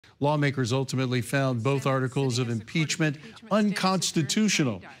Lawmakers ultimately found both articles of impeachment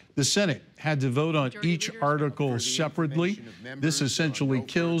unconstitutional. The Senate had to vote on each article separately. This essentially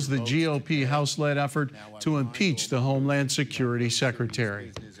kills the GOP House-led effort to impeach the Homeland Security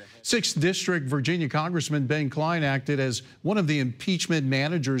Secretary. 6th District Virginia Congressman Ben Cline acted as one of the impeachment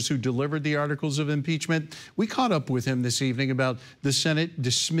managers who delivered the articles of impeachment. We caught up with him this evening about the Senate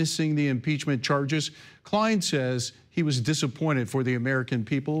dismissing the impeachment charges. Cline says he was disappointed for the American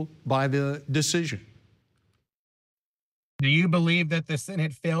people by the decision. Do you believe that the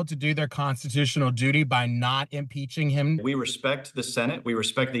Senate failed to do their constitutional duty by not impeaching him? We respect the Senate. We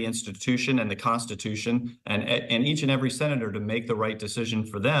respect the institution and the Constitution and each and every senator to make the right decision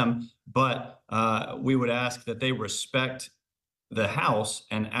for them. But we would ask that they respect the House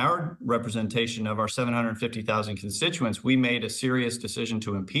and our representation of our 750,000 constituents. We made a serious decision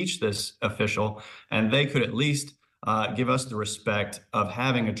to impeach this official, and they could at least give us the respect of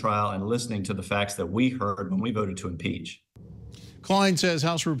having a trial and listening to the facts that we heard when we voted to impeach. Cline says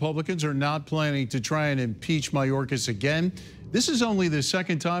House Republicans are not planning to try and impeach Mayorkas again. This is only the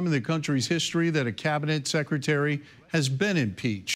second time in the country's history that a cabinet secretary has been impeached.